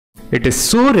It is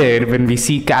so rare when we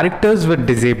see characters with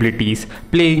disabilities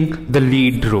playing the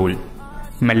lead role.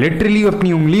 मैं literally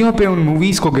अपनी उंगलियों पे उन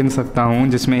मूवीज़ को गिन सकता हूँ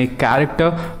जिसमें एक कैरेक्टर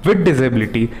विद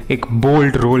डिसेबिलिटी एक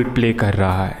बोल्ड रोल प्ले कर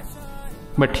रहा है.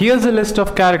 But here's a list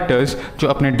of characters जो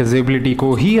अपने डिसेबिलिटी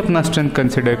को ही अपना स्ट्रेंथ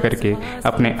कंसिडर करके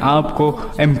अपने आप को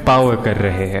एम्पावर कर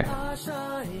रहे हैं.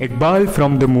 Iqbal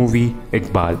from the movie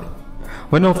Iqbal,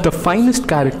 one of the finest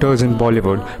characters in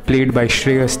Bollywood, played by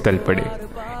Shreyas Talpade.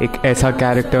 एक ऐसा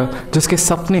कैरेक्टर जिसके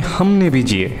सपने हमने भी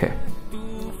जिए हैं.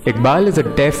 Iqbal is a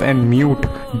deaf and mute,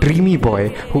 dreamy boy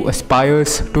who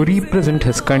aspires to represent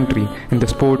his country in the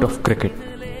sport of cricket.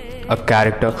 A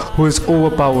character who is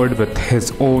overpowered with his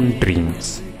own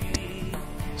dreams.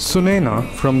 Sunaina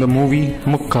from the movie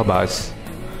Mukkabaz.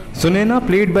 Sunaina,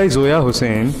 played by Zoya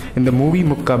Hussain in the movie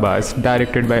Mukkabaz,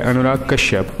 directed by Anurag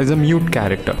Kashyap, is a mute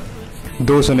character.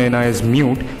 Though Sunaina is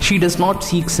mute, she does not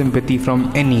seek sympathy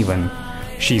from anyone.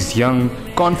 She's young,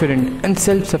 confident and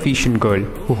self-sufficient girl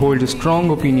who holds a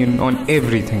strong opinion on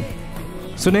everything.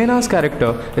 Sunaina's character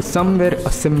is somewhere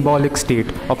a symbolic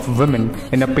state of women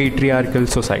in a patriarchal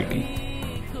society.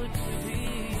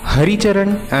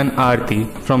 Haricharan and Aarti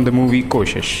from the movie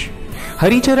Koshish.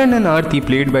 Haricharan and Aarti,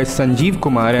 played by Sanjeev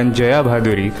Kumar and Jaya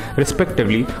Bhaduri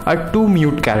respectively, are two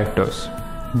mute characters.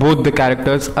 Both the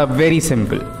characters are very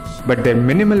simple, but their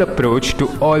minimal approach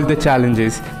to all the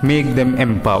challenges make them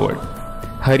empowered.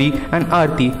 Hari and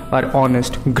Aarti are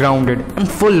honest, grounded and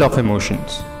full of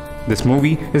emotions. This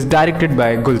movie is directed by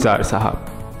Gulzar Sahab.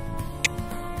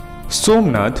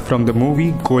 Somnath from the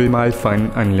movie Golmaal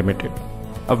Fun Unlimited.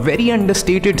 A very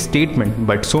understated statement,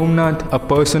 but Somnath, a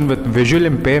person with visual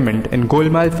impairment in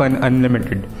Golmaal Fun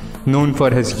Unlimited, known for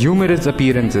his humorous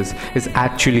appearances, is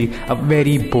actually a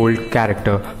very bold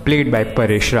character played by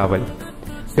Paresh Rawal.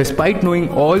 Despite knowing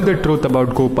all the truth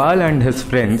about Gopal and his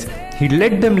friends, he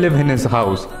let them live in his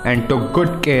house and took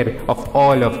good care of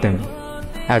all of them,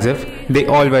 as if they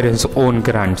all were his own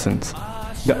grandsons.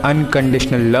 The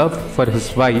unconditional love for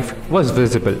his wife was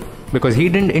visible because he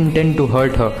didn't intend to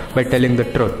hurt her by telling the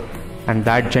truth, and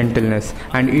that gentleness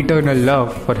and eternal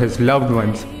love for his loved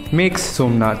ones makes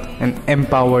Somnath an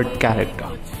empowered character.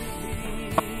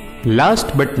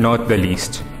 Last but not the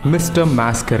least, Mr.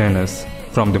 Mascarenhas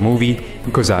from the movie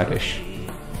Guzarish.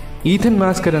 Ethan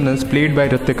Mascarenhas, played by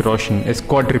Hrithik Roshan, is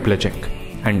quadriplegic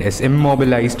and is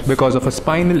immobilized because of a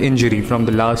spinal injury from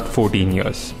the last 14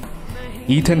 years.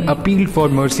 Ethan appealed for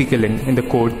mercy killing in the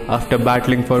court after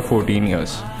battling for 14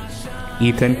 years.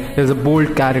 Ethan is a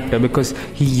bold character because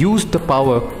he used the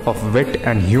power of wit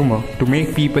and humor to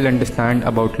make people understand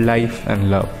about life and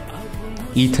love.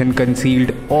 Ethan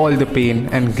concealed all the pain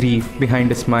and grief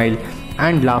behind a smile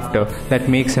and laughter that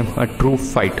makes him a true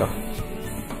fighter.